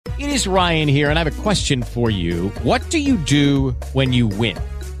It is Ryan here, and I have a question for you. What do you do when you win?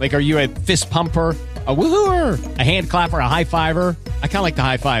 Like, are you a fist pumper, a woohooer, a hand clapper, a high fiver? I kind of like the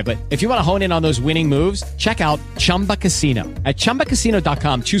high five, but if you want to hone in on those winning moves, check out Chumba Casino. At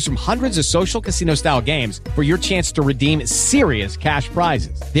ChumbaCasino.com, choose from hundreds of social casino-style games for your chance to redeem serious cash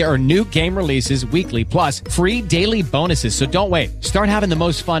prizes. There are new game releases weekly, plus free daily bonuses. So don't wait. Start having the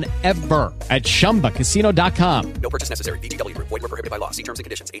most fun ever at ChumbaCasino.com. No purchase necessary. VGW. Void where prohibited by law. See terms and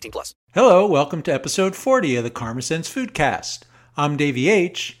conditions. 18 plus. Hello, welcome to episode 40 of the Karma Sense Foodcast. I'm Davey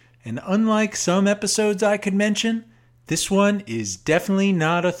H., and unlike some episodes I could mention, this one is definitely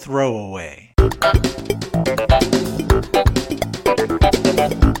not a throwaway.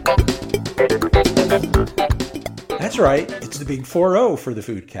 That's right, it's the big 4-0 for the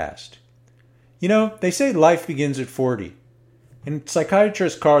Foodcast. You know, they say life begins at 40. And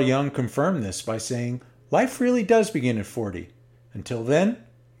psychiatrist Carl Jung confirmed this by saying, life really does begin at 40. Until then,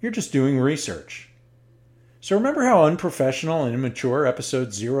 you're just doing research. So remember how unprofessional and immature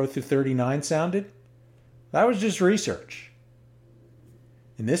episodes 0 through 39 sounded? That was just research.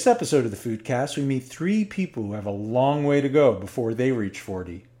 In this episode of the Foodcast, we meet 3 people who have a long way to go before they reach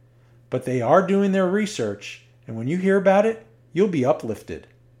 40. But they are doing their research, and when you hear about it, you'll be uplifted.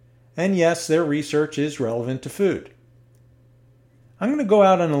 And yes, their research is relevant to food. I'm going to go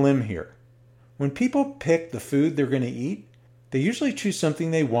out on a limb here. When people pick the food they're going to eat, they usually choose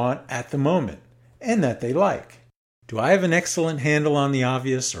something they want at the moment, and that they like. Do I have an excellent handle on the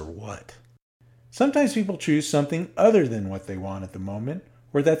obvious, or what? Sometimes people choose something other than what they want at the moment,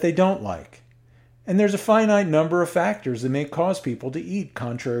 or that they don't like. And there's a finite number of factors that may cause people to eat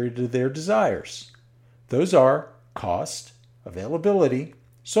contrary to their desires. Those are cost, availability,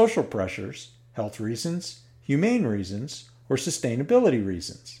 social pressures, health reasons, humane reasons, or sustainability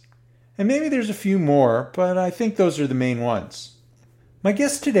reasons. And maybe there's a few more, but I think those are the main ones. My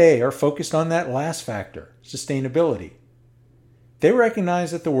guests today are focused on that last factor, sustainability. They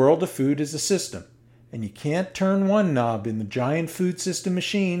recognize that the world of food is a system, and you can't turn one knob in the giant food system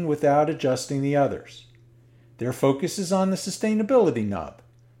machine without adjusting the others. Their focus is on the sustainability knob,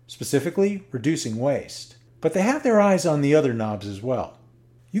 specifically reducing waste. But they have their eyes on the other knobs as well.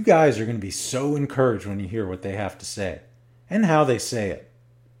 You guys are going to be so encouraged when you hear what they have to say, and how they say it.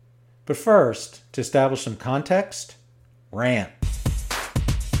 But first, to establish some context, rant.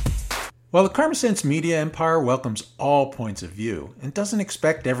 While the Karma Sense media empire welcomes all points of view and doesn't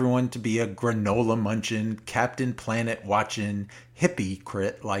expect everyone to be a granola munchin', Captain Planet watchin', hippie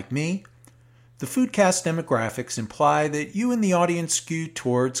crit like me, the Foodcast demographics imply that you and the audience skew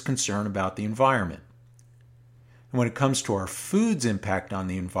towards concern about the environment. And when it comes to our food's impact on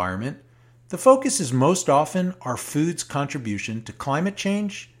the environment, the focus is most often our food's contribution to climate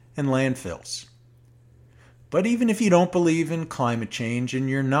change and landfills. But even if you don't believe in climate change and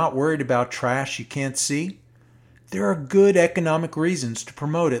you're not worried about trash you can't see, there are good economic reasons to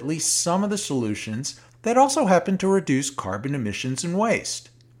promote at least some of the solutions that also happen to reduce carbon emissions and waste.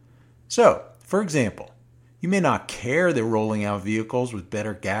 So, for example, you may not care that rolling out vehicles with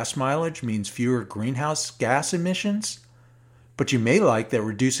better gas mileage means fewer greenhouse gas emissions, but you may like that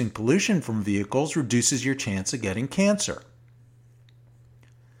reducing pollution from vehicles reduces your chance of getting cancer.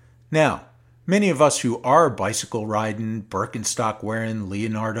 Now, many of us who are bicycle-riding, Birkenstock-wearing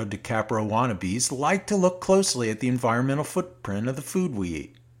Leonardo DiCaprio wannabes like to look closely at the environmental footprint of the food we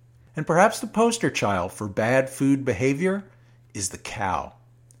eat. And perhaps the poster child for bad food behavior is the cow.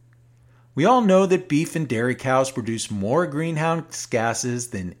 We all know that beef and dairy cows produce more greenhouse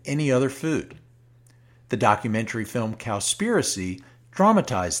gases than any other food. The documentary film Cowspiracy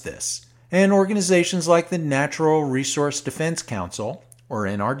dramatized this, and organizations like the Natural Resource Defense Council, or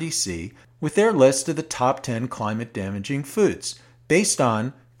NRDC, with their list of the top 10 climate-damaging foods, based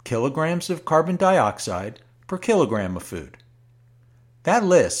on kilograms of carbon dioxide per kilogram of food. That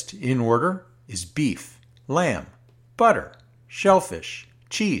list, in order, is beef, lamb, butter, shellfish,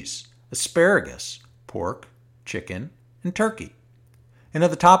 cheese, asparagus, pork, chicken, and turkey. And of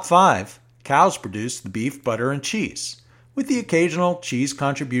the top 5, cows produce the beef, butter, and cheese, with the occasional cheese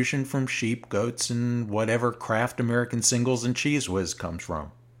contribution from sheep, goats, and whatever Kraft American Singles and Cheese Whiz comes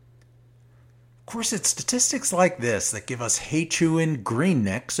from. Of course, it's statistics like this that give us hay-chewing green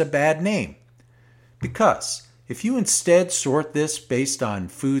necks a bad name. Because if you instead sort this based on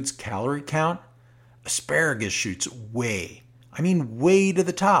food's calorie count, asparagus shoots way to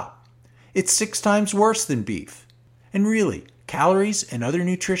the top. It's 6 times worse than beef. And really, calories and other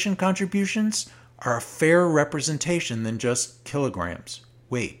nutrition contributions are a fair representation than just kilograms,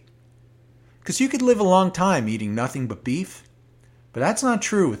 weight. Because you could live a long time eating nothing but beef, but that's not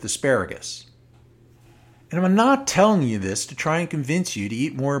true with asparagus. And I'm not telling you this to try and convince you to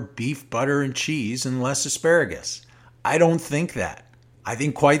eat more beef, butter, and cheese and less asparagus. I don't think that. I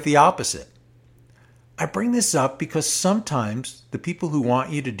think quite the opposite. I bring this up because sometimes the people who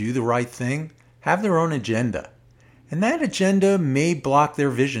want you to do the right thing have their own agenda. And that agenda may block their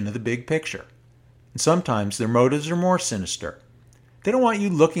vision of the big picture. And sometimes their motives are more sinister. They don't want you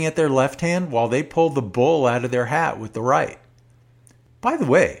looking at their left hand while they pull the bull out of their hat with the right. By the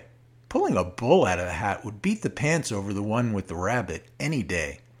way, pulling a bull out of the hat would beat the pants over the one with the rabbit any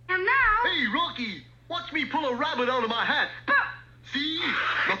day. And now... Hey, Rocky, watch me pull a rabbit out of my hat. See?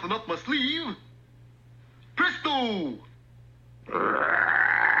 Nothing up my sleeve. Presto!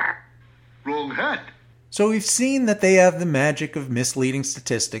 Wrong hat. So we've seen that they have the magic of misleading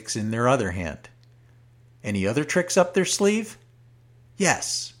statistics in their other hand. Any other tricks up their sleeve?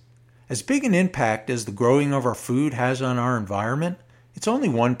 Yes. As big an impact as the growing of our food has on our environment, it's only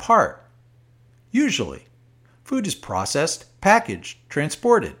one part. Usually, food is processed, packaged,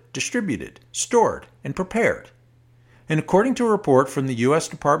 transported, distributed, stored, and prepared. And according to a report from the U.S.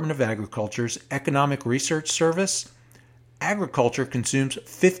 Department of Agriculture's Economic Research Service, agriculture consumes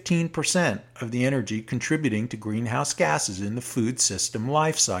 15% of the energy contributing to greenhouse gases in the food system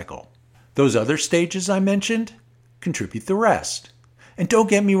life cycle. Those other stages I mentioned contribute the rest. And don't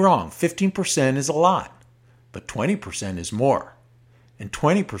get me wrong, 15% is a lot, but 20% is more. And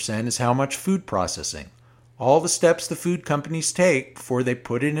 20% is how much food processing, all the steps the food companies take before they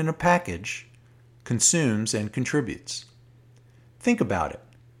put it in a package, consumes and contributes. Think about it.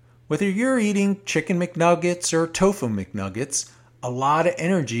 Whether you're eating chicken McNuggets or tofu McNuggets, a lot of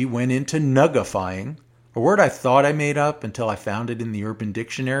energy went into nuggifying, a word I thought I made up until I found it in the Urban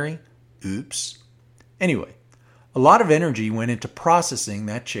Dictionary. Oops. Anyway, a lot of energy went into processing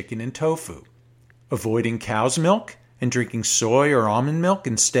that chicken and tofu. Avoiding cow's milk and drinking soy or almond milk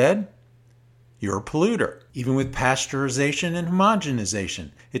instead? You're a polluter. Even with pasteurization and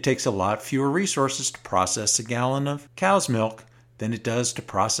homogenization, it takes a lot fewer resources to process a gallon of cow's milk than it does to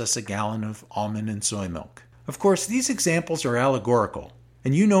process a gallon of almond and soy milk. Of course, these examples are allegorical,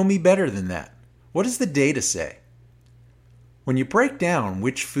 and you know me better than that. What does the data say? When you break down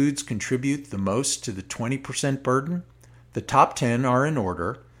which foods contribute the most to the 20% burden, the top 10 are in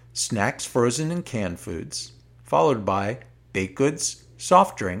order: snacks, frozen and canned foods, followed by baked goods,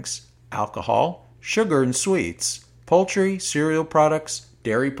 soft drinks, alcohol, sugar and sweets, poultry, cereal products,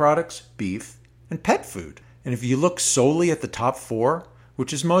 dairy products, beef, and pet food. And if you look solely at the top 4,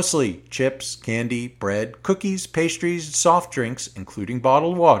 which is mostly chips, candy, bread, cookies, pastries, soft drinks, including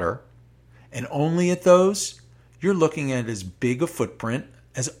bottled water, and only at those, you're looking at as big a footprint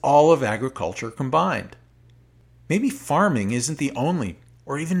as all of agriculture combined. Maybe farming isn't the only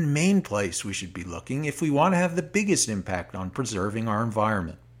or even main place we should be looking if we want to have the biggest impact on preserving our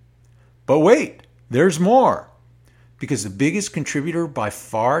environment. But wait, there's more. Because the biggest contributor by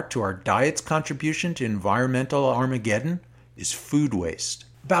far to our diet's contribution to environmental Armageddon is food waste.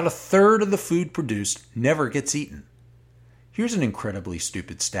 About 1/3 of the food produced never gets eaten. Here's an incredibly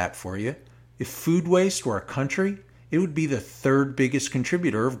stupid stat for you. If food waste were a country, it would be the 3rd biggest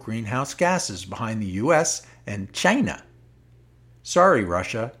contributor of greenhouse gases behind the US and China. Sorry,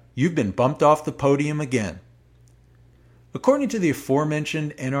 Russia, you've been bumped off the podium again. According to the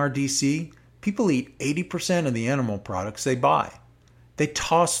aforementioned NRDC, people eat 80% of the animal products they buy. They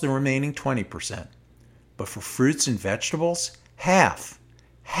toss the remaining 20%. But for fruits and vegetables, half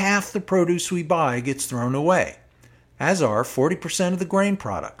the produce we buy gets thrown away, as are 40% of the grain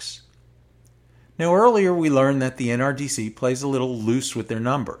products. Now, earlier we learned that the NRDC plays a little loose with their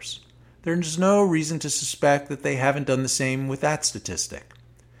numbers. There's no reason to suspect that they haven't done the same with that statistic.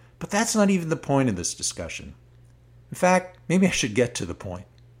 But that's not even the point of this discussion. In fact, maybe I should get to the point.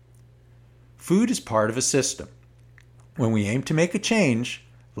 Food is part of a system. When we aim to make a change,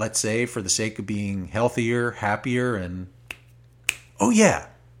 let's say for the sake of being healthier, happier, and,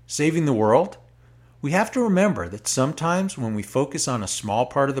 saving the world, we have to remember that sometimes when we focus on a small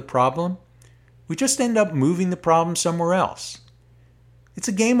part of the problem, we just end up moving the problem somewhere else. It's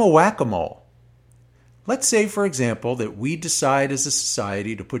a game of whack-a-mole. Let's say, for example, that we decide as a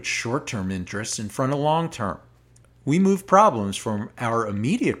society to put short-term interests in front of long-term. We move problems from our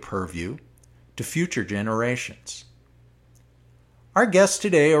immediate purview to future generations. Our guests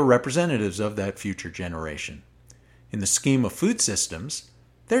today are representatives of that future generation. In the scheme of food systems,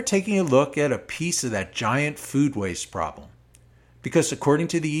 they're taking a look at a piece of that giant food waste problem. Because according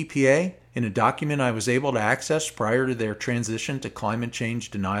to the EPA, in a document I was able to access prior to their transition to climate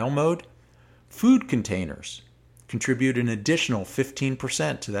change denial mode, food containers contribute an additional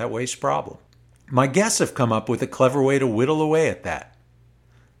 15% to that waste problem. My guests have come up with a clever way to whittle away at that.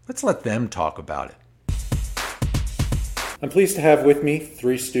 Let's let them talk about it. I'm pleased to have with me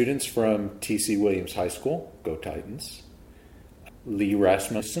 3 students from T.C. Williams High School, go Titans, Lee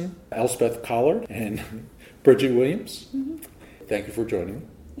Rasmussen, Elspeth Collard, and Bridget Williams. Thank you for joining me.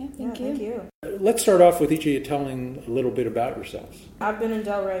 Yeah, thank you. Let's start off with each of you telling a little bit about yourselves. I've been in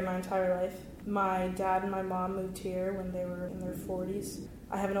Delray my entire life. My dad and my mom moved here when they were in their 40s.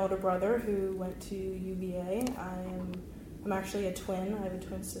 I have an older brother who went to UVA. I'm actually a twin. I have a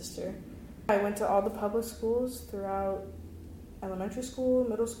twin sister. I went to all the public schools throughout elementary school,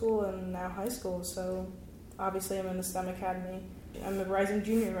 middle school, and now high school. So obviously I'm in the STEM Academy. I'm a rising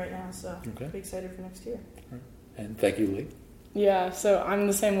junior right now, so pretty excited for next year. And thank you, Lee. Yeah, so I'm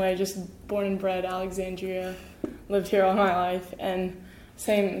the same way, just born and bred Alexandria, lived here all my life, and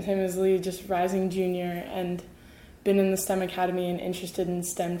same as Lee, just rising junior, and been in the STEM Academy and interested in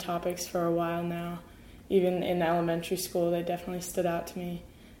STEM topics for a while now. Even in elementary school, they definitely stood out to me.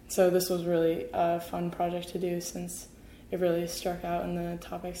 So this was really a fun project to do since it really struck out in the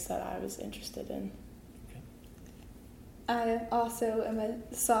topics that I was interested in. I also am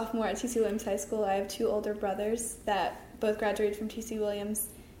a sophomore at T.C. Williams High School. I have 2 older brothers that both graduated from T.C. Williams,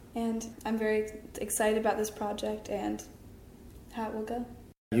 and I'm very excited about this project and how it will go.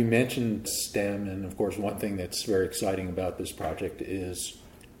 You mentioned STEM, and of course one thing that's very exciting about this project is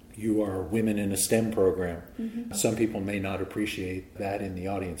you are women in a STEM program. Some people may not appreciate that in the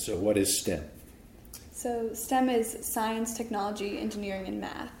audience. So what is STEM? So STEM is science, technology, engineering, and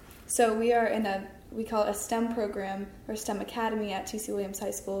math. So we call it a STEM program or STEM Academy at T.C. Williams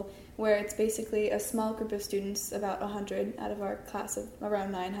High School, where it's basically a small group of students, about 100 out of our class of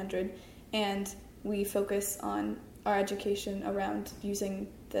around 900, and we focus on our education around using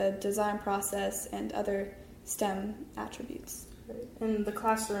the design process and other STEM attributes. And the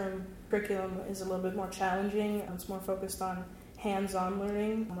classroom curriculum is a little bit more challenging. It's more focused on hands-on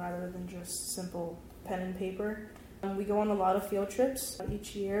learning rather than just simple pen and paper. We go on a lot of field trips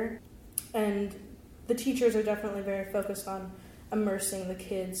each year, and the teachers are definitely very focused on immersing the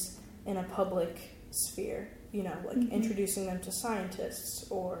kids in a public sphere, introducing them to scientists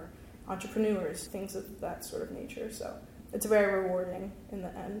or entrepreneurs, things of that sort of nature. So it's very rewarding in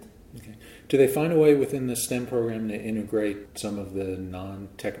the end. Okay. Do they find a way within the STEM program to integrate some of the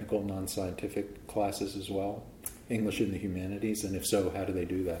non-technical, non-scientific classes as well? English and the humanities, and if so, how do they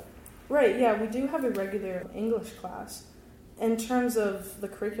do that? Right, yeah, we do have a regular English class. In terms of the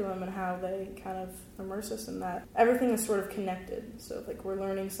curriculum and how they kind of immerse us in that, everything is sort of connected. So we're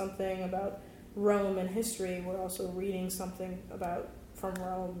learning something about Rome in history, we're also reading something from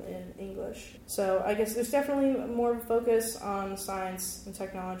Rome in English. So I guess there's definitely more focus on science and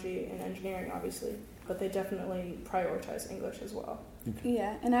technology and engineering, obviously, but they definitely prioritize English as well.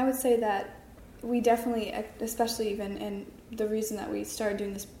 Yeah, and I would say that we definitely, especially even in the reason that we started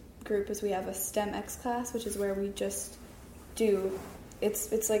doing this group is we have a STEM X class, which is where we just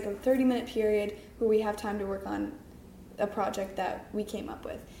it's like a 30-minute period where we have time to work on a project that we came up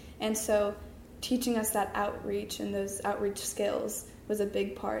with. And so teaching us that outreach and those outreach skills was a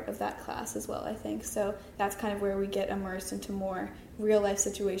big part of that class as well, I think. So that's kind of where we get immersed into more real-life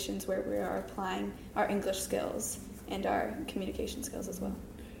situations where we are applying our English skills and our communication skills as well.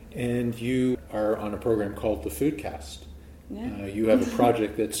 And you are on a program called the Foodcast. Yeah. You have a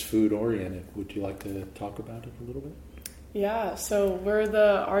project that's food-oriented. Would you like to talk about it a little bit? Yeah, so we're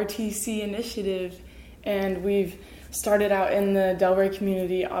the RTC initiative, and we've started out in the Delray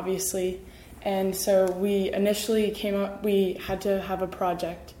community, obviously. And so we initially we had to have a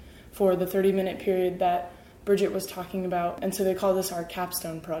project for the 30-minute period that Bridget was talking about. And so they call this our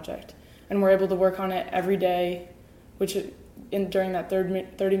capstone project. And we're able to work on it every day, during that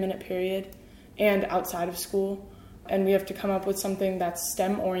 30-minute period and outside of school. And we have to come up with something that's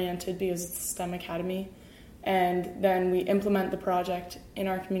STEM-oriented because it's the STEM Academy. And then we implement the project in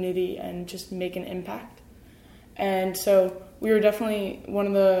our community and just make an impact. And so we were definitely one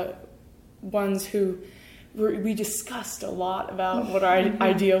of the ones who we discussed a lot about what our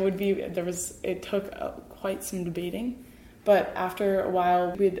idea would be. It took quite some debating, but after a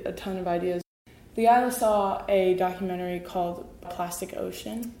while we had a ton of ideas. Leila saw a documentary called Plastic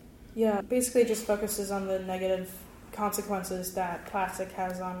Ocean. Yeah, basically it just focuses on the negative consequences that plastic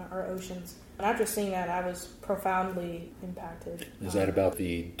has on our oceans. And after seeing that, I was profoundly impacted. Is that about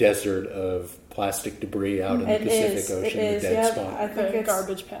the desert of plastic debris out in the Pacific Ocean, the dead spot? I think it's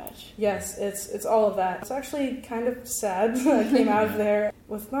garbage patch. Yes, it's all of that. It's actually kind of sad that I came out of there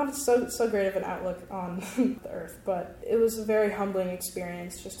with not so great of an outlook on the Earth, but it was a very humbling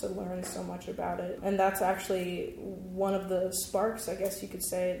experience just to learn so much about it. And that's actually one of the sparks, I guess you could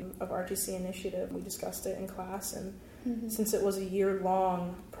say, of RTC Initiative. We discussed it in class, and since it was a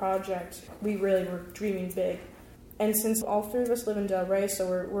year-long project, we really were dreaming big. And since all three of us live in Delray, so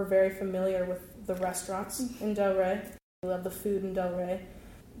we're very familiar with the restaurants in Delray. We love the food in Delray.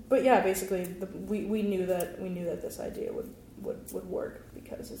 But yeah, basically, we knew that this idea would work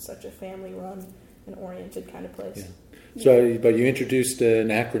because it's such a family-run and oriented kind of place. Yeah. So, but you introduced an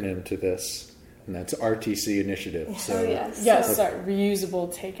acronym to this, and that's RTC Initiative. So,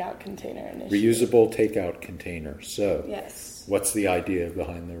 reusable takeout container initiative. Reusable takeout container. So, Yes. What's the idea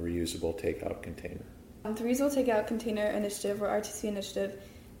behind the reusable takeout container? The Reusable Takeout Container Initiative, or RTC Initiative,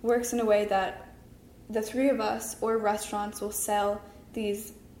 works in a way that the three of us or restaurants will sell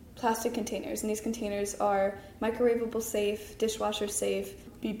these plastic containers, and these containers are microwavable safe, dishwasher safe,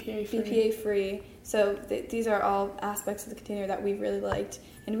 BPA free. So these are all aspects of the container that we really liked,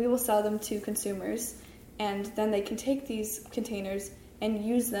 and we will sell them to consumers, and then they can take these containers and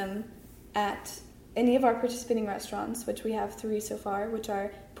use them at any of our participating restaurants, which we have 3 so far, which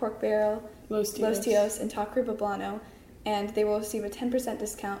are Pork Barrel, Los Tios, and Taqueria Poblano, and they will receive a 10%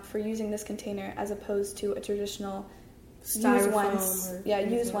 discount for using this container as opposed to a traditional use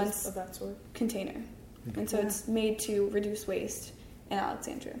once of that sort container. And so it's made to reduce waste in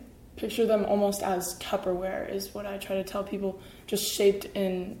Alexandria. Picture them almost as Tupperware is what I try to tell people, just shaped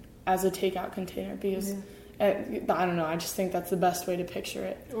in as a takeout container, because I don't know, I just think that's the best way to picture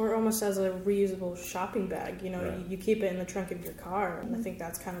it. Or almost as a reusable shopping bag, Right. You keep it in the trunk of your car, and I think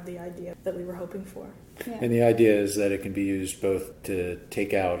that's kind of the idea that we were hoping for. Yeah. And the idea is that it can be used both to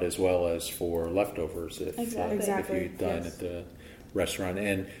take out as well as for leftovers if Exactly. you dine Yes. at the restaurant.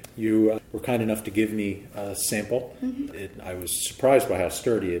 And you were kind enough to give me a sample. I was surprised by how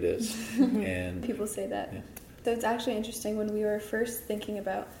sturdy it is. And People say that. Yeah. So it's actually interesting, when we were first thinking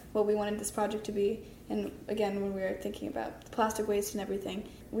about what we wanted this project to be, and again, when we were thinking about plastic waste and everything,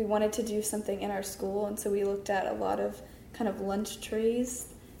 we wanted to do something in our school, and so we looked at a lot of kind of lunch trays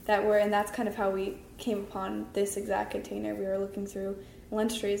and that's kind of how we came upon this exact container. We were looking through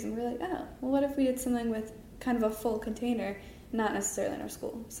lunch trays, and we were like, oh, well, what if we did something with kind of a full container, not necessarily in our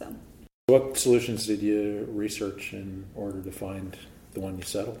school? So, what solutions did you research in order to find the one you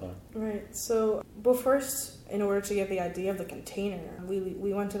settled on? Right. So, first, in order to get the idea of the container,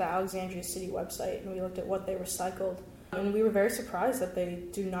 we went to the Alexandria City website and we looked at what they recycled. And we were very surprised that they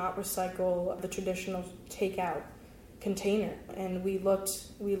do not recycle the traditional takeout container. And we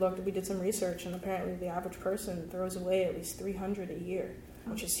did some research, and apparently the average person throws away at least 300 a year,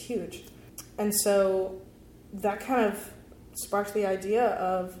 which is huge. And so that kind of sparked the idea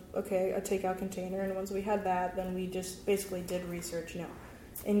of, okay, a takeout container. And once we had that, then we just basically did research,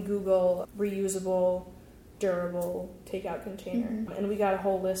 in Google, reusable, durable takeout container. And we got a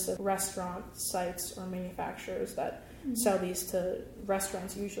whole list of restaurant sites or manufacturers that sell these to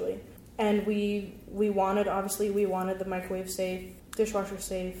restaurants usually. And we wanted the microwave safe, dishwasher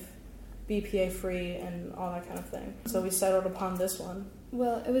safe, BPA free, and all that kind of thing. So we settled upon this one.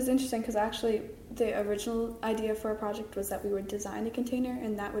 well, it was interesting because actually the original idea for our project was that we would design a container,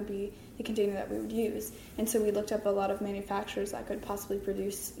 and that would be the container that we would use. And so we looked up a lot of manufacturers that could possibly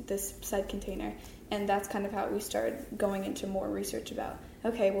produce this said container, and that's kind of how we started going into more research about,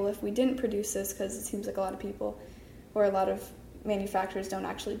 okay, well, if we didn't produce this, because it seems like a lot of people or a lot of manufacturers don't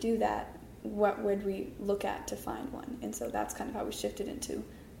actually do that, what would we look at to find one? And so that's kind of how we shifted into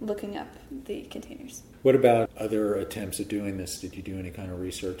looking up the containers. What about other attempts at doing this? Did you do any kind of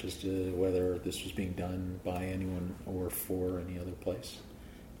research as to whether this was being done by anyone or for any other place?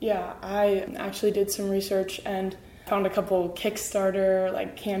 Yeah, I actually did some research and found a couple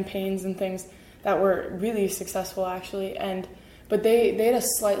Kickstarter campaigns and things that were really successful actually, but they had a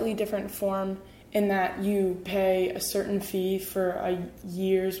slightly different form in that you pay a certain fee for a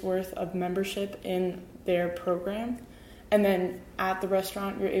year's worth of membership in their program, and then at the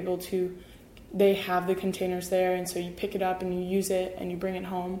restaurant you're able to, they have the containers there, and so you pick it up and you use it and you bring it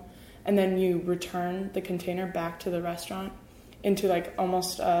home, and then you return the container back to the restaurant into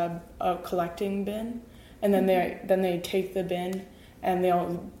almost a collecting bin, and then they take the bin and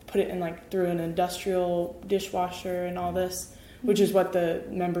they'll put it in through an industrial dishwasher and all this, which is what the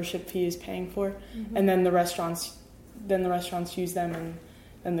membership fee is paying for. Mm-hmm. And then the restaurants use them, and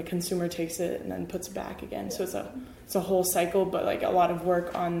then the consumer takes it and then puts it back again. Yeah. So it's a whole cycle, but a lot of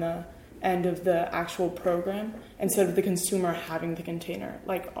work on the end of the actual program instead of the consumer having the container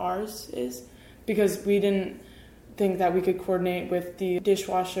like ours is, because we didn't think that we could coordinate with the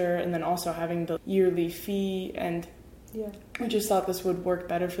dishwasher and then also having the yearly fee, and we just thought this would work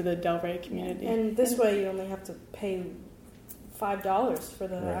better for the Delray community. And this way you only have to pay $5 for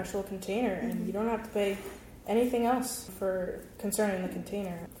the actual container, and you don't have to pay anything else for concerning the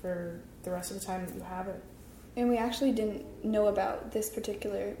container for the rest of the time that you have it. And we actually didn't know about this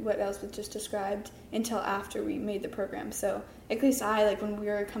particular, what else was just described, until after we made the program. So at least I, like when we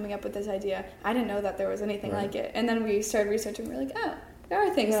were coming up with this idea, I didn't know that there was anything like it. And then we started researching, and we were like, oh, there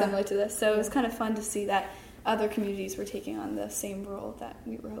are things similar to this. So it was kind of fun to see that other communities were taking on the same role that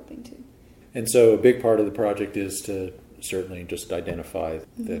we were hoping to. And so a big part of the project is to certainly just identify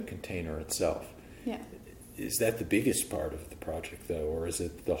the container itself. Yeah. Is that the biggest part of the project, though, or is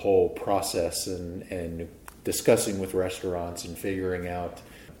it the whole process and discussing with restaurants and figuring out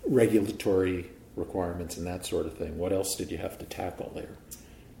regulatory requirements and that sort of thing? What else did you have to tackle there?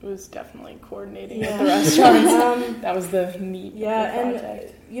 It was definitely coordinating with the restaurants. That was the meat of the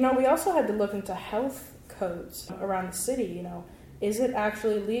project. And, we also had to look into health codes around the city. Is it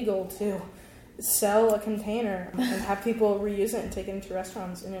actually legal to sell a container and have people reuse it and take it into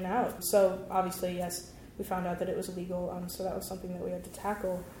restaurants in and out? So obviously, yes, we found out that it was illegal, so that was something that we had to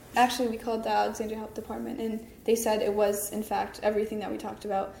tackle. Actually, we called the Alexandria Health Department, and they said it was, in fact, everything that we talked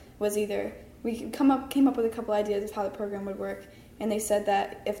about was either, we came up with a couple ideas of how the program would work, and they said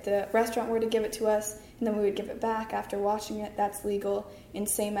that if the restaurant were to give it to us, and then we would give it back after washing it, that's legal, and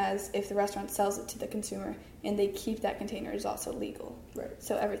same as if the restaurant sells it to the consumer, and they keep that container is also legal. Right.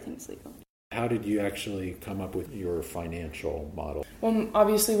 So everything's legal. How did you actually come up with your financial model? Well,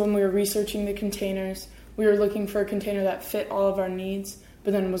 obviously, when we were researching the containers, we were looking for a container that fit all of our needs,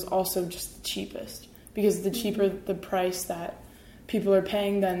 but then was also just the cheapest. Because the cheaper the price that people are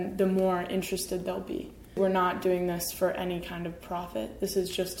paying, then the more interested they'll be. We're not doing this for any kind of profit. This is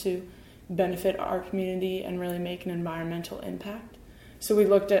just to benefit our community and really make an environmental impact. So we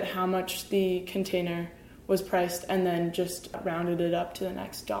looked at how much the container was priced and then just rounded it up to the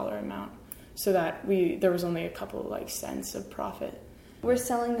next dollar amount so that there was only a couple cents of profit. We're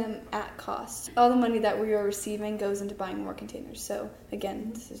selling them at cost. All the money that we are receiving goes into buying more containers. So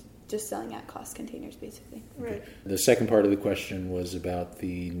again, this is just selling at cost containers basically. Right. The second part of the question was about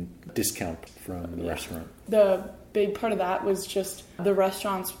the discount from the restaurant. The big part of that was just the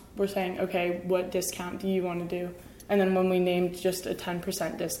restaurants were saying, okay, what discount do you want to do? And then when we named just a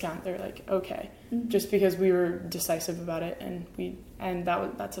 10% discount, they're like, okay, just because we were decisive about it, and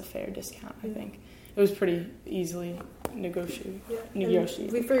that's a fair discount, I think. It was pretty easily negotiated.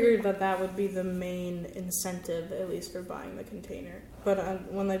 We figured that would be the main incentive, at least for buying the container.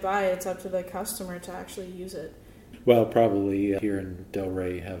 But when they buy it, it's up to the customer to actually use it. Well, probably here in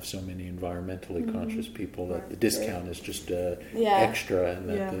Delray have so many environmentally conscious people that the discount is just extra, and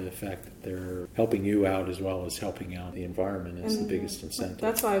that the fact that they're helping you out as well as helping out the environment is the biggest incentive.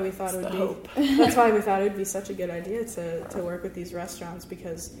 That's why we thought That's why we thought it would be such a good idea to work with these restaurants,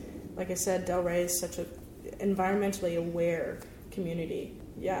 because, like I said, Delray is such an environmentally aware community.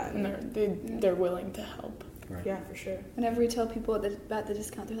 Yeah, and they're willing to help. Right. Yeah, for sure. Whenever we tell people about the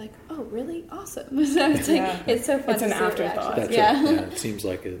discount, they're like, "Oh, really? Awesome!" So it's it's so fun. It's an afterthought. It seems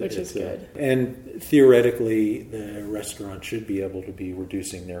like which is good. And theoretically, the restaurant should be able to be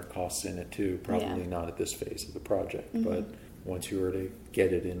reducing their costs in it too. Probably not at this phase of the project, but once you were to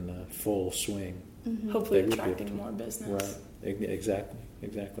get it in full swing, hopefully attracting more business. Right.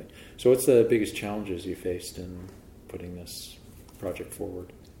 Exactly. So, what's the biggest challenges you faced in putting this project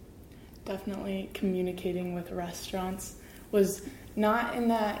forward? Definitely communicating with restaurants was not in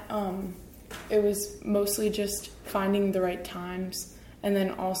that it was mostly just finding the right times, and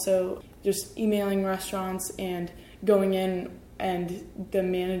then also just emailing restaurants and going in and the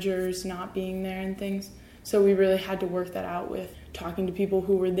managers not being there and things. So we really had to work that out with talking to people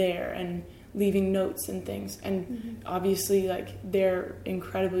who were there and leaving notes and things. And obviously they're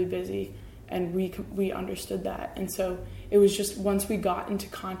incredibly busy, and we understood that. And so it was just once we got into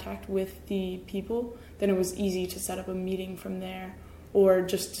contact with the people, then it was easy to set up a meeting from there or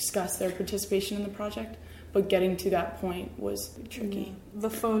just discuss their participation in the project. But getting to that point was tricky. The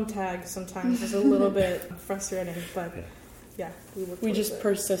phone tag sometimes is a little bit frustrating, but we just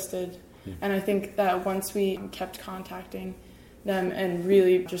persisted. And I think that once we kept contacting them and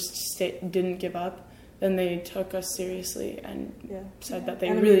really just didn't give up, then they took us seriously and said that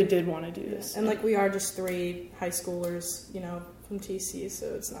they really did want to do this. And we are just 3 high schoolers, from TC,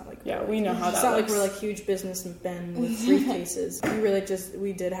 so it's not like we know how that it's not works. like we're huge businessmen with briefcases.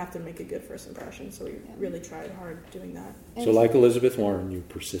 We did have to make a good first impression, so we really tried hard doing that. So like Elizabeth Warren, you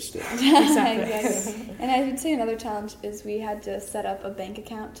persisted. Exactly. And I would say another challenge is we had to set up a bank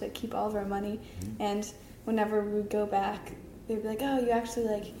account to keep all of our money, and whenever we would go back, they'd be like, "Oh, you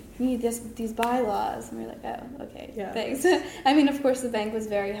actually need these bylaws," and we're like, "Oh, okay, thanks." I mean, of course, the bank was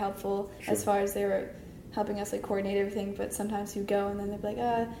very helpful as far as they were helping us like coordinate everything. But sometimes you go and then they'd be like,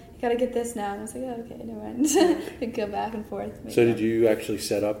 you gotta get this now, and I was like, oh, okay, never mind. We'd go back and forth. So did you actually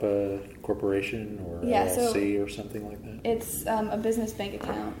set up a corporation or LLC or something like that? It's a business bank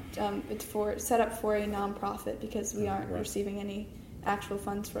account. It's set up for a nonprofit because we aren't receiving any actual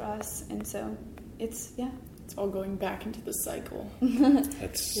funds for us, and so it's all going back into the cycle.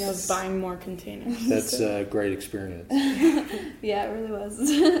 That's of buying more containers. That's a great experience. Yeah, it really was.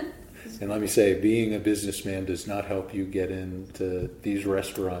 And let me say, being a businessman does not help you get into these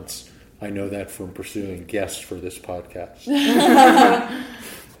restaurants. I know that from pursuing guests for this podcast.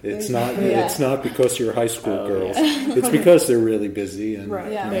 It's not because you're high school girls. Yeah. It's because they're really busy, and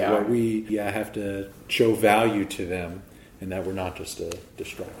we have to show value to them, and that we're not just a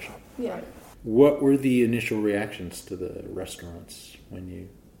distraction. Yeah. What were the initial reactions to the restaurants when you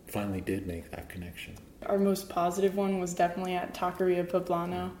finally did make that connection? Our most positive one was definitely at Taqueria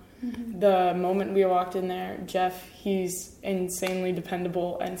Poblano. Mm-hmm. The moment we walked in there, Jeff, he's insanely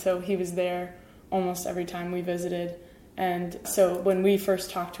dependable, and so he was there almost every time we visited. And so when we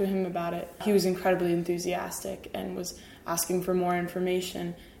first talked to him about it, he was incredibly enthusiastic and was asking for more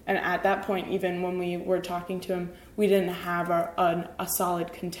information. And at that point, even when we were talking to him, we didn't have a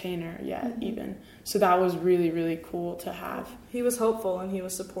solid container yet, even. So that was really, really cool to have. He was hopeful and he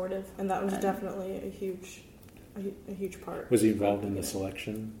was supportive, and that was definitely a huge part. Was he involved in the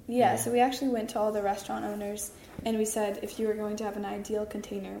selection? Yeah, so we actually went to all the restaurant owners, and we said, if you were going to have an ideal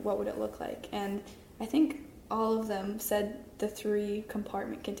container, what would it look like? And I think all of them said the 3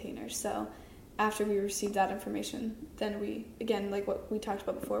 compartment containers. So after we received that information, then we, again, like what we talked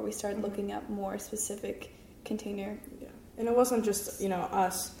about before, we started looking at more specific container. Yeah. And it wasn't just,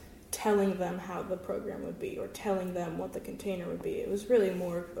 us telling them how the program would be or telling them what the container would be. It was really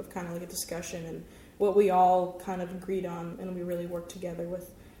more of kind of like a discussion and what we all kind of agreed on, and we really worked together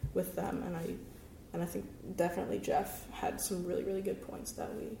with them. And I think definitely Jeff had some really, really good points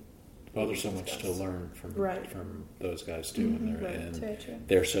that we... Well, there's so much to learn from those guys too, and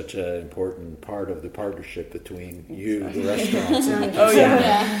they're such an important part of the partnership between you, the restaurants,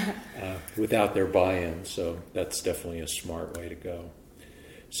 and without their buy-in. So that's definitely a smart way to go.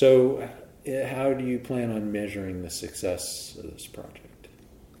 So, how do you plan on measuring the success of this project?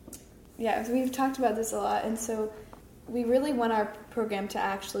 Yeah, so we've talked about this a lot, and so we really want our program to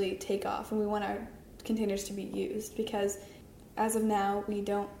actually take off, and we want our containers to be used, because as of now, we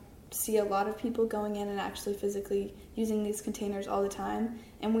don't see a lot of people going in and actually physically using these containers all the time,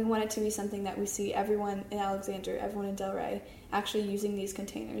 and we want it to be something that we see everyone in Alexandria, everyone in Delray actually using these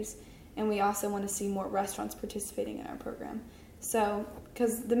containers, and we also want to see more restaurants participating in our program. So,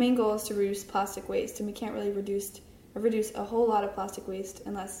 because the main goal is to reduce plastic waste, and we can't really reduce a whole lot of plastic waste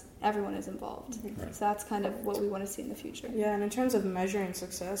unless everyone is involved. Right. So that's kind of what we want to see in the future. Yeah, and in terms of measuring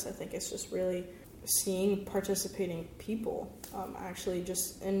success, I think it's just really seeing participating people, actually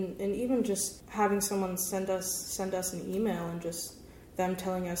just and even just having someone send us an email and just them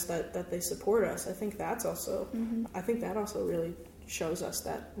telling us that they support us. I think that's also I think that also really shows us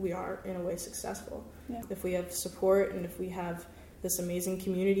that we are in a way successful. Yeah. If we have support and if we have this amazing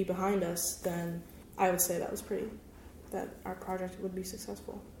community behind us, then I would say that our project would be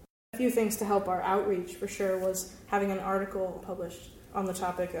successful. A few things to help our outreach for sure was having an article published on the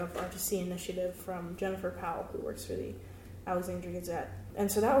topic of RTC initiative from Jennifer Powell, who works for the Alexandria Gazette. And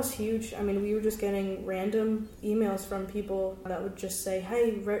so that was huge. I mean, we were just getting random emails from people that would just say,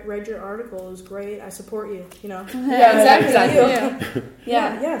 hey, read your article, it was great, I support you, Yeah, exactly.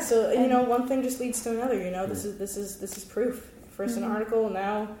 Yeah. So, one thing just leads to another, this is proof. First an article,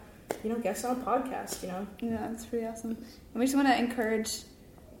 now, guests on a podcast, Yeah, that's pretty awesome. And we just want to encourage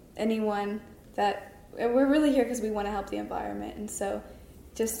anyone that we're really here because we want to help the environment, and so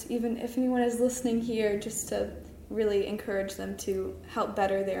just even if anyone is listening here, just to really encourage them to help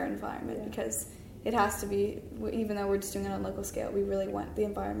better their environment, because it has to be, even though we're just doing it on a local scale, we really want the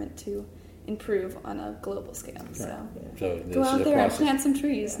environment to improve on a global scale. So go out there and plant some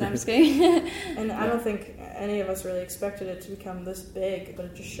trees. No, I'm just kidding. And I don't think any of us really expected it to become this big, but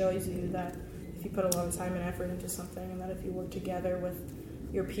it just shows you that if you put a lot of time and effort into something, and that if you work together with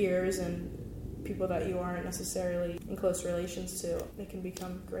your peers and people that you aren't necessarily in close relations to, it can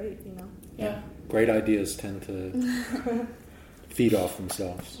become great, Yeah. Great ideas tend to feed off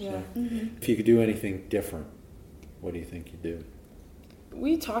themselves. Yeah. So if you could do anything different, what do you think you'd do?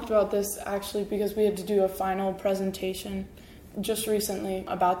 We talked about this actually because we had to do a final presentation just recently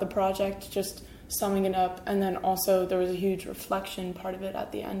about the project, just summing it up, and then also there was a huge reflection part of it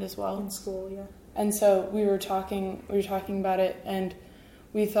at the end as well. In school, yeah. And so we were talking about it, and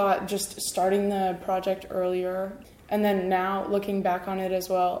we thought just starting the project earlier, and then now looking back on it as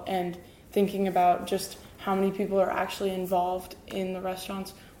well, and thinking about just how many people are actually involved in the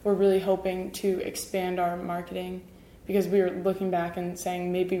restaurants, we're really hoping to expand our marketing, because we were looking back and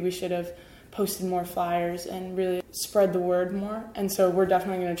saying maybe we should have posted more flyers and really spread the word more. And so we're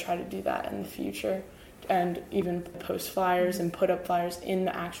definitely going to try to do that in the future, and even post flyers and put up flyers in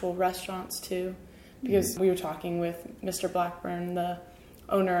the actual restaurants too, because we were talking with Mr. Blackburn, the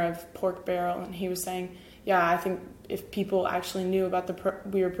owner of Pork Barrel, and he was saying, yeah, I think if people actually knew about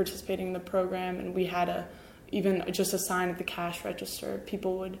we were participating in the program, and we had even just a sign at the cash register,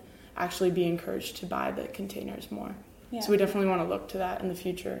 people would actually be encouraged to buy the containers more. Yeah. So we definitely want to look to that in the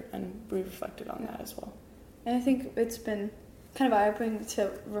future, and we reflected on that as well. And I think it's been kind of eye-opening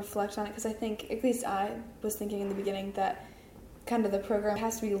to reflect on it, because I think, at least I was thinking in the beginning, that kind of the program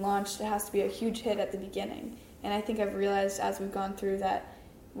has to be launched, it has to be a huge hit at the beginning. And I think I've realized as we've gone through that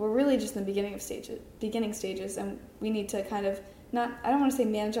we're really just in the beginning stages, and we need to kind of I don't want to say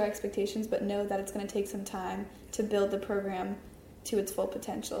manage our expectations, but know that it's going to take some time to build the program to its full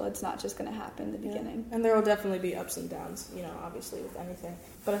potential. It's not just going to happen in the beginning. And there will definitely be ups and downs, obviously with anything.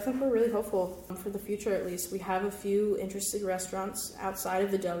 But I think we're really hopeful for the future, at least. We have a few interested restaurants outside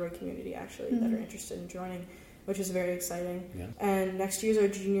of the Delray community, actually, that are interested in joining, which is very exciting. Yeah. And next year's our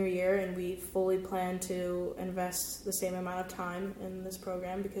junior year, and we fully plan to invest the same amount of time in this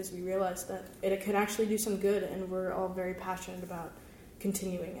program, because we realized that it could actually do some good, and we're all very passionate about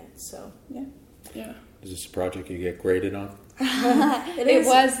continuing it. So yeah. Is this a project you get graded on? It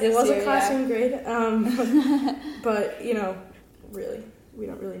was a classroom grade, but really, we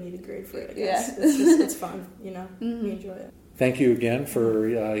don't really need a grade for it. I guess. It's fun. We enjoy it. Thank you again for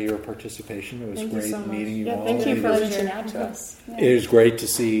your participation. It was great meeting you all. Thank you for reaching out to us. Yeah. It was great to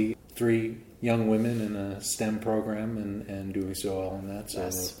see 3 young women in a STEM program and doing so well in that.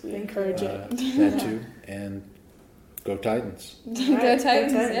 So we encourage it. That too. And go Titans. Go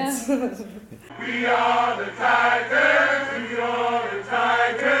Titans, yeah. We are the Titans. We are the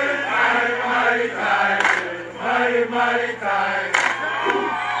Titans. Mighty, mighty Titans. Mighty, mighty Titans.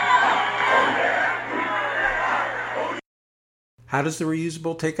 How does the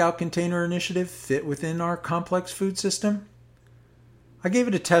reusable takeout container initiative fit within our complex food system? I gave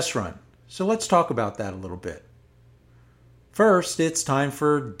it a test run, so let's talk about that a little bit. First, it's time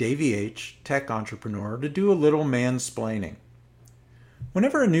for Davey H., tech entrepreneur, to do a little mansplaining.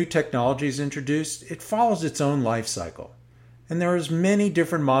 Whenever a new technology is introduced, it follows its own life cycle. And there are as many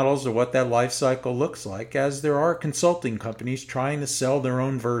different models of what that life cycle looks like as there are consulting companies trying to sell their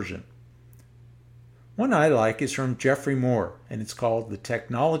own version. One I like is from Jeffrey Moore, and it's called the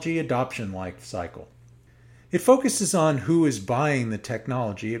Technology Adoption Life Cycle. It focuses on who is buying the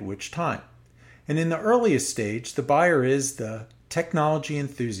technology at which time. And in the earliest stage, the buyer is the technology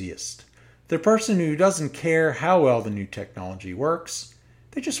enthusiast, the person who doesn't care how well the new technology works,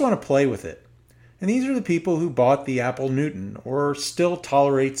 they just want to play with it. And these are the people who bought the Apple Newton or still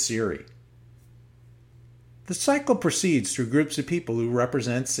tolerate Siri. The cycle proceeds through groups of people who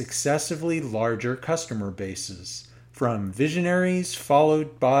represent successively larger customer bases, from visionaries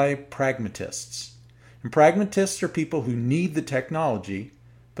followed by pragmatists. And pragmatists are people who need the technology,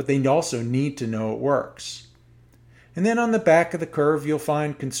 but they also need to know it works. And then on the back of the curve, you'll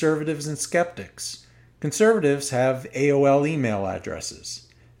find conservatives and skeptics. Conservatives have AOL email addresses,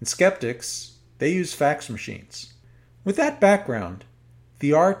 and skeptics, they use fax machines. With that background,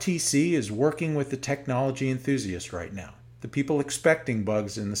 the RTC is working with the technology enthusiasts right now, the people expecting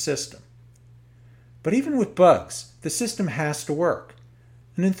bugs in the system. But even with bugs, the system has to work.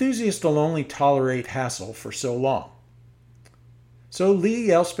 An enthusiast will only tolerate hassle for so long. So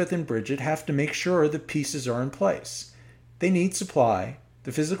Lee, Elspeth, and Bridget have to make sure the pieces are in place. They need supply,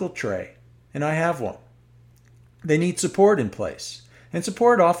 the physical tray, and I have one. They need support in place, and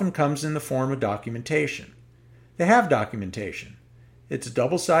support often comes in the form of documentation. They have documentation. It's a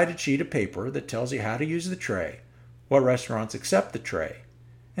double-sided sheet of paper that tells you how to use the tray, what restaurants accept the tray,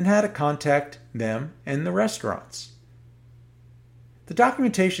 and how to contact them and the restaurants. The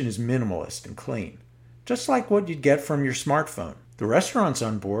documentation is minimalist and clean, just like what you'd get from your smartphone. The restaurants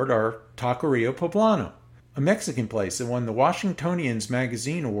on board are Taqueria Poblano, a Mexican place that won the Washingtonians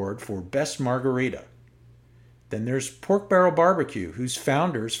Magazine Award for Best Margarita. Then there's Pork Barrel Barbecue, whose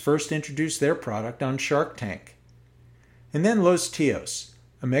founders first introduced their product on Shark Tank. And then Los Tios,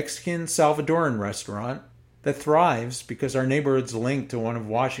 a Mexican Salvadoran restaurant that thrives because our neighborhood's linked to one of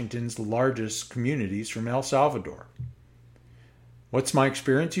Washington's largest communities from El Salvador. What's my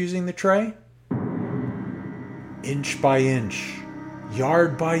experience using the tray? Inch by inch,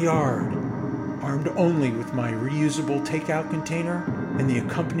 yard by yard, armed only with my reusable takeout container and the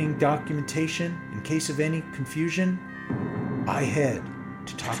accompanying documentation in case of any confusion, I head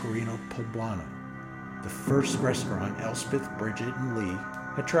to Taquerino Poblano, the first restaurant Elspeth, Bridget, and Lee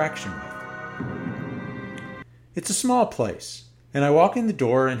had traction with. It's a small place, and I walk in the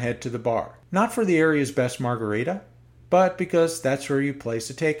door and head to the bar. Not for the area's best margarita, but because that's where you place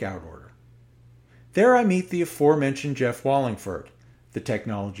a takeout order. There I meet the aforementioned Jeff Wallingford, the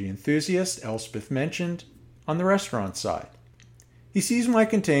technology enthusiast Elspeth mentioned, on the restaurant side. He sees my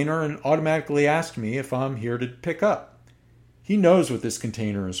container and automatically asks me if I'm here to pick up. He knows what this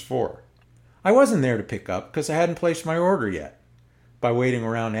container is for. I wasn't there to pick up because I hadn't placed my order yet. By waiting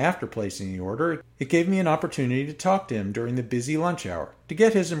around after placing the order, it gave me an opportunity to talk to him during the busy lunch hour to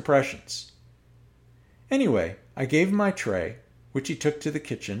get his impressions. Anyway, I gave him my tray, which he took to the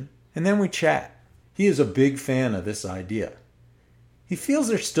kitchen, and then we chat. He is a big fan of this idea. He feels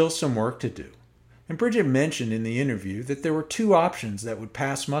there's still some work to do, and Bridget mentioned in the interview that there were two options that would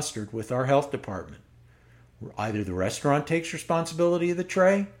pass mustard with our health department. Either the restaurant takes responsibility of the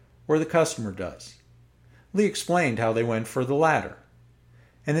tray, or the customer does. Lee explained how they went for the latter.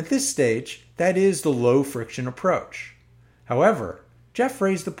 And at this stage, that is the low-friction approach. However, Jeff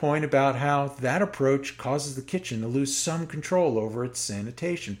raised the point about how that approach causes the kitchen to lose some control over its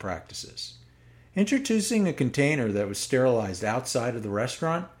sanitation practices. Introducing a container that was sterilized outside of the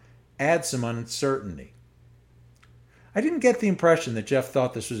restaurant adds some uncertainty. I didn't get the impression that Jeff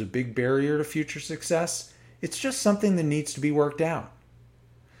thought this was a big barrier to future success. It's just something that needs to be worked out.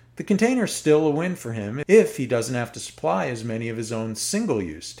 The container is still a win for him if he doesn't have to supply as many of his own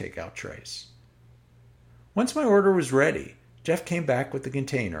single-use takeout trays. Once my order was ready, Jeff came back with the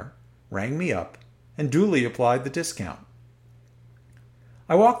container, rang me up, and duly applied the discount.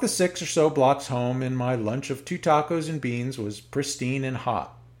 I walked the 6 or so blocks home, and my lunch of 2 tacos and beans was pristine and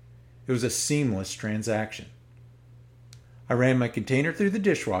hot. It was a seamless transaction. I ran my container through the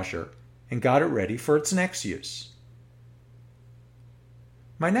dishwasher and got it ready for its next use.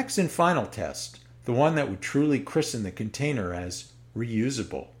 My next and final test, the one that would truly christen the container as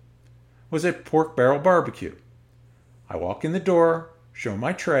reusable, was at Pork Barrel Barbecue. I walk in the door, show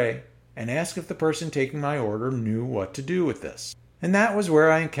my tray, and ask if the person taking my order knew what to do with this. And that was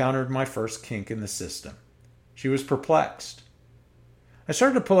where I encountered my first kink in the system. She was perplexed. I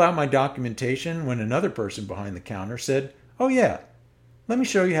started to pull out my documentation when another person behind the counter said, "Oh yeah, let me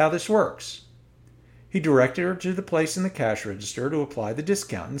show you how this works." He directed her to the place in the cash register to apply the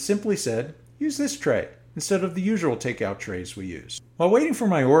discount and simply said, "Use this tray instead of the usual takeout trays we use." While waiting for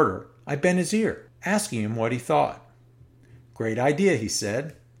my order, I bent his ear, asking him what he thought. "Great idea," he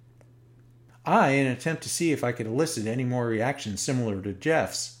said. I, in an attempt to see if I could elicit any more reactions similar to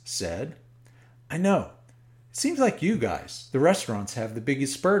Jeff's, said, "I know. It seems like you guys, the restaurants, have the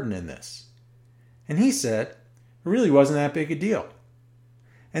biggest burden in this." And he said, "It really wasn't that big a deal.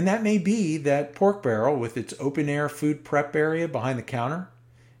 And that may be that Pork Barrel, with its open-air food prep area behind the counter,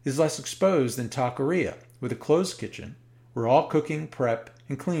 is less exposed than Taqueria, with a closed kitchen, where all cooking, prep,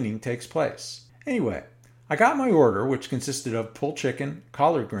 and cleaning takes place." Anyway, I got my order, which consisted of pulled chicken,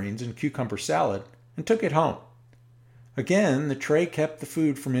 collard greens, and cucumber salad, and took it home. Again, the tray kept the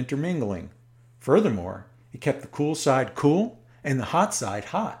food from intermingling. Furthermore, it kept the cool side cool and the hot side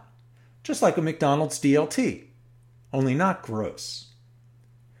hot, just like a McDonald's DLT, only not gross.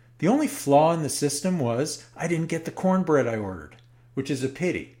 The only flaw in the system was I didn't get the cornbread I ordered, which is a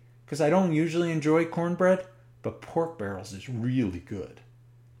pity, because I don't usually enjoy cornbread, but Pork Barrel's is really good.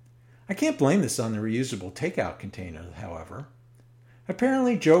 I can't blame this on the reusable takeout container, however.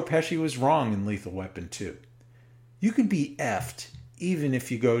 Apparently Joe Pesci was wrong in Lethal Weapon 2. You can be effed even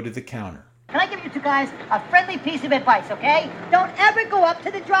if you go to the counter. Can I give you two guys a friendly piece of advice, okay? Don't ever go up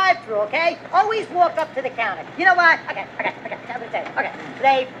to the drive-thru, okay? Always walk up to the counter. You know what? Okay.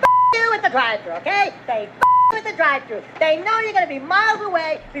 They f*** you at the drive-thru, okay? They f*** you at the drive-thru. They know you're going to be miles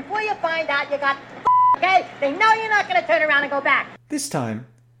away before you find out you got f***, okay? They know you're not going to turn around and go back. This time,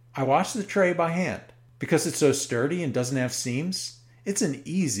 I washed the tray by hand. Because it's so sturdy and doesn't have seams, it's an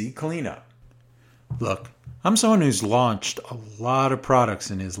easy cleanup. Look, I'm someone who's launched a lot of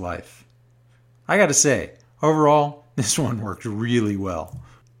products in his life. I gotta say, overall, this one worked really well.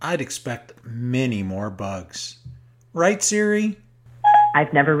 I'd expect many more bugs. Right, Siri?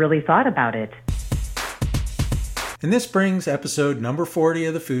 I've never really thought about it. And this brings episode number 40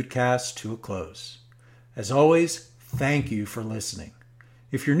 of the Foodcast to a close. As always, thank you for listening.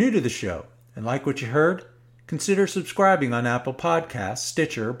 If you're new to the show and like what you heard, consider subscribing on Apple Podcasts,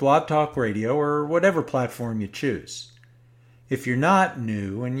 Stitcher, Blog Talk Radio, or whatever platform you choose. If you're not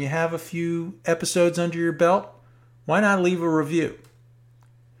new and you have a few episodes under your belt, why not leave a review?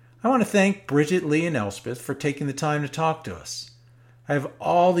 I want to thank Bridget, Lee, and Elspeth for taking the time to talk to us. I have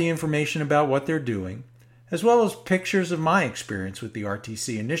all the information about what they're doing, as well as pictures of my experience with the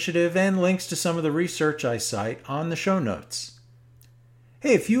RTC initiative and links to some of the research I cite on the show notes.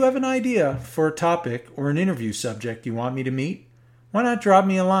 Hey, if you have an idea for a topic or an interview subject you want me to meet, why not drop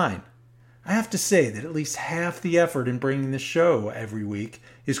me a line? I have to say that at least half the effort in bringing this show every week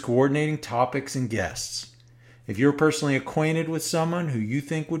is coordinating topics and guests. If you're personally acquainted with someone who you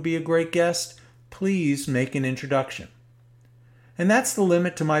think would be a great guest, please make an introduction. And that's the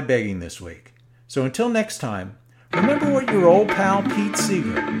limit to my begging this week. So until next time, remember what your old pal Pete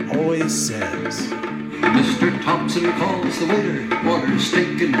Seeger always says. Mr. Thompson calls the waiter, orders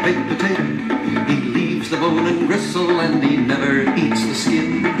steak and baked potato. He leaves the bone and gristle and he never eats the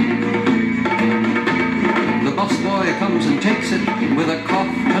skin. The busboy comes and takes it, with a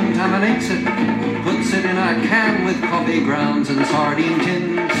cough contaminates it, puts it in a can with coffee grounds and sardine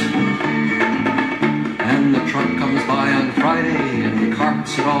tins. And the truck comes by on Friday and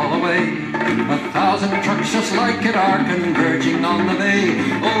carts it all away. 1,000 trucks just like it are converging on the bay.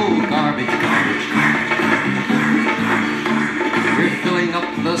 Oh, garbage, garbage, garbage, garbage. We're filling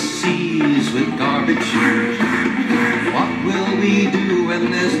up the seas with garbage. What will we do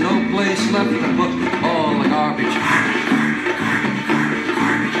when there's no place left to put all the garbage?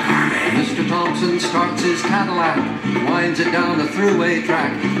 Mr. Thompson starts his Cadillac, winds it down the throughway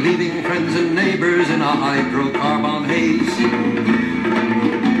track, leaving friends and neighbors in a hydrocarbon haze.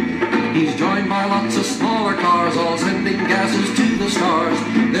 He's joined by lots of smaller cars, all sending gases to the stars,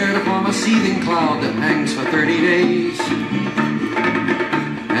 there to form a seething cloud that hangs for 30 days.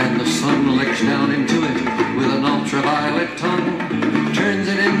 And the sun licks down into it with an ultraviolet tongue, turns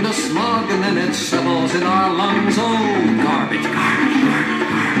it into smog and then it settles in our lungs. Oh, garbage, garbage, garbage.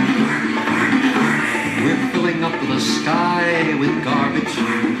 We're filling up the sky with garbage.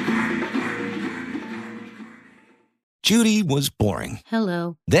 Judy was boring.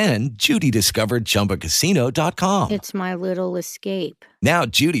 Hello. Then Judy discovered ChumbaCasino.com. It's my little escape. Now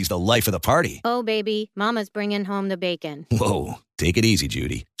Judy's the life of the party. Oh, baby, mama's bringing home the bacon. Whoa, take it easy,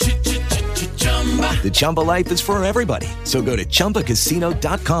 Judy. The Chumba life is for everybody. So go to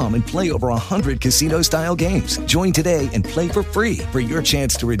ChumbaCasino.com and play over 100 casino-style games. Join today and play for free for your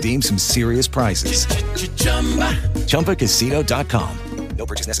chance to redeem some serious prizes. ChumbaCasino.com. No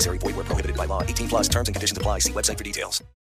purchase necessary. Void where prohibited by law. 18+ terms and conditions apply. See website for details.